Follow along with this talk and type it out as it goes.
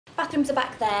Bathrooms are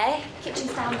back there,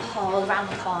 kitchen's down the hall, around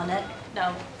the corner.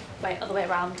 No, wait, other way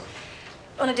around.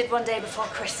 Only did one day before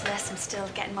Christmas. I'm still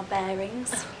getting my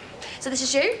bearings. So this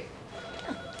is you?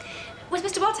 Oh. Was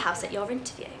Mr. Waterhouse at your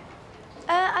interview?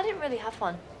 I didn't really have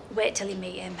one. Wait till you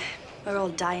meet him. We're all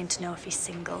dying to know if he's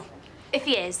single. If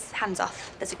he is, hands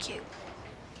off. There's a queue.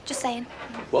 Just saying.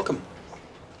 Welcome.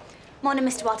 Morning,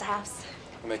 Mr. Waterhouse.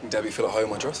 We're making Debbie feel at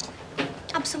home, I trust.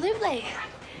 Absolutely.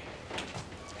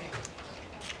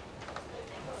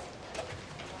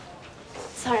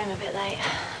 Sorry I'm a bit late.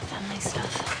 Family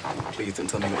stuff. Please don't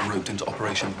tell me you got roped into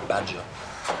Operation Badger.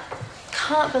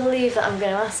 Can't believe that I'm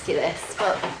going to ask you this,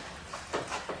 but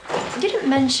you didn't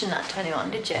mention that to anyone,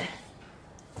 did you?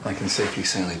 I can safely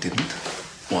say I didn't.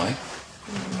 Why?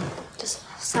 Just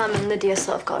Sam and Lydia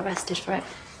sort of got arrested for it.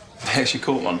 They actually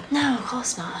caught one. No, of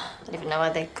course not. I don't even know why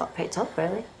they got picked up,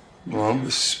 really. Well,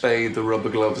 the spade, the rubber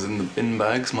gloves and the bin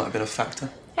bags might have been a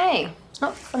factor. Hey, it's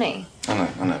not funny. I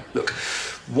know. Look,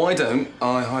 why don't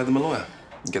I hire them a lawyer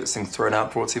and get this thing thrown out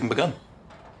before it's even begun?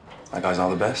 My guys are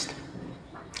the best.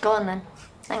 Go on, then.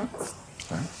 Thanks.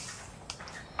 All right.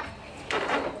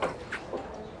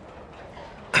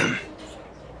 I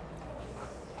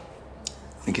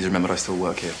think he's remembered I still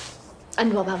work here.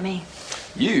 And what about me?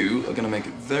 You are going to make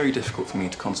it very difficult for me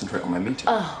to concentrate on my meeting.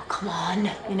 Oh, come on.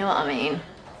 You know what I mean.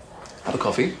 Have a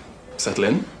coffee, settle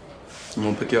in, and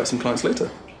we'll pick you out some clients later.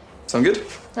 Sound good?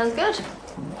 Sounds good.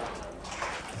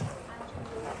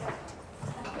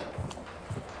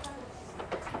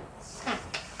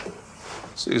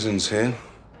 Susan's here.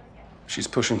 She's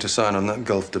pushing to sign on that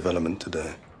golf development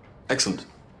today. Excellent.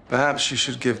 Perhaps you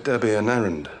should give Debbie an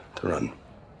errand to run.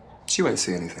 She won't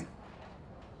see anything.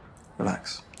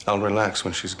 Relax. I'll relax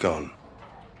when she's gone.